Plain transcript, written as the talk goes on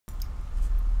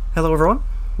Hello everyone,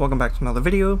 welcome back to another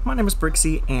video. My name is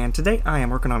Brixy, and today I am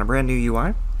working on a brand new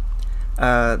UI.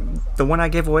 The one I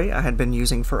gave away I had been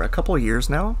using for a couple of years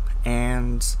now,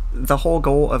 and the whole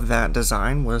goal of that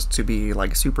design was to be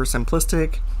like super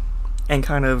simplistic and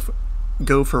kind of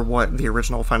go for what the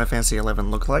original Final Fantasy XI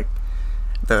looked like.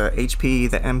 The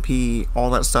HP, the MP,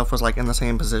 all that stuff was like in the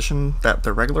same position that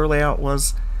the regular layout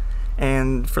was.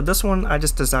 And for this one I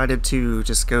just decided to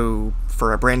just go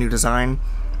for a brand new design.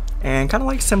 And kind of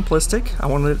like simplistic. I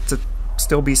wanted it to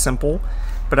still be simple,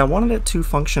 but I wanted it to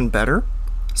function better.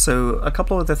 So a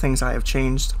couple of the things I have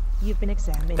changed. You've been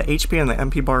examined. The HP and the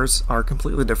MP bars are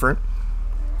completely different.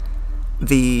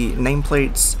 The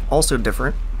nameplate's also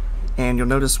different. And you'll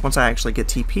notice once I actually get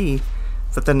TP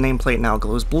that the nameplate now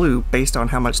glows blue based on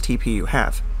how much TP you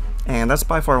have. And that's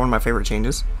by far one of my favorite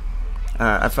changes.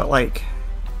 I felt like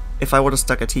if I would have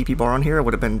stuck a TP bar on here, it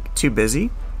would have been too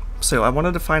busy. So I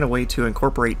wanted to find a way to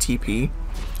incorporate TP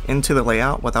into the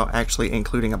layout without actually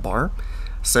including a bar.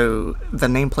 So the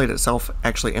nameplate itself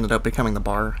actually ended up becoming the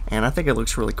bar, and I think it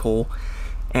looks really cool.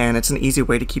 And it's an easy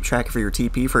way to keep track of your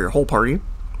TP for your whole party.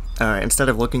 Instead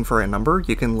of looking for a number,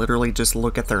 you can literally just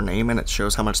look at their name and it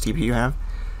shows how much TP you have.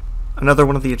 Another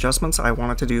one of the adjustments I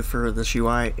wanted to do for this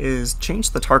UI is change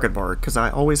the target bar, because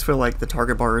I always feel like the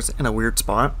target bar is in a weird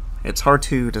spot. It's hard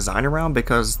to design around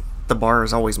because the bar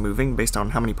is always moving based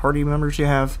on how many party members you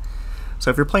have. So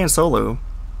if you're playing solo,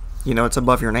 you know, it's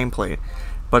above your nameplate.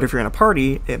 But if you're in a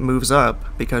party, it moves up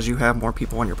because you have more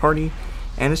people in your party,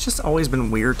 and it's just always been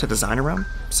weird to design around.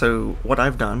 So what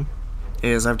I've done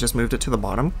is I've just moved it to the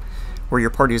bottom where your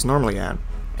party is normally at,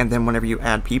 and then whenever you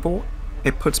add people,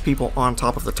 it puts people on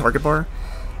top of the target bar,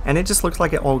 and it just looks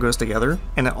like it all goes together,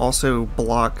 and it also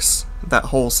blocks that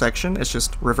whole section. It's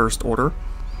just reversed order.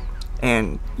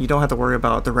 And you don't have to worry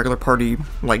about the regular party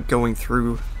like going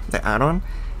through the add-on.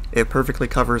 It perfectly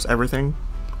covers everything,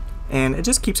 and it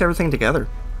just keeps everything together.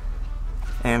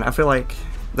 And I feel like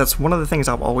that's one of the things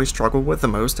I've always struggled with the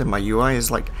most in my UI is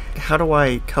like, how do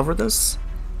I cover this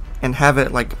and have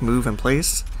it like move in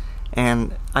place?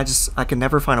 And I can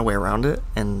never find a way around it,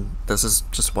 and this is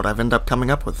just what I've ended up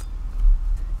coming up with.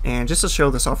 And just to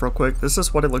show this off real quick, this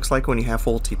is what it looks like when you have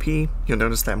full TP. You'll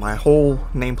notice that my whole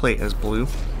nameplate is blue.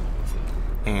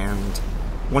 And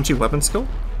once you weapon skill,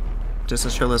 just to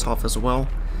show this off as well,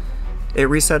 it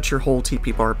resets your whole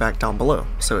TP bar back down below.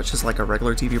 So it's just like a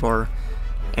regular TP bar,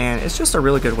 and it's just a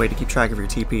really good way to keep track of your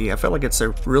TP. I feel like it's a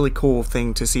really cool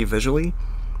thing to see visually,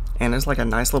 and it's like a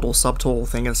nice little subtool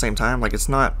thing at the same time. Like, it's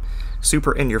not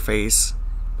super in your face,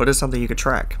 but it's something you could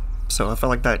track. So I felt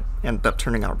like that ended up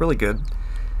turning out really good.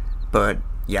 But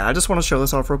yeah, I just want to show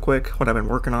this off real quick, what I've been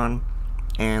working on.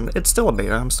 And it's still a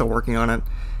beta, I'm still working on it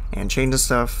and changing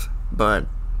stuff, but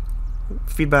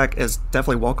feedback is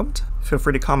definitely welcomed. Feel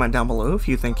free to comment down below if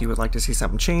you think you would like to see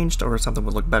something changed or something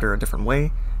would look better a different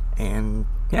way. And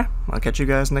yeah, I'll catch you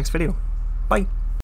guys next video. Bye!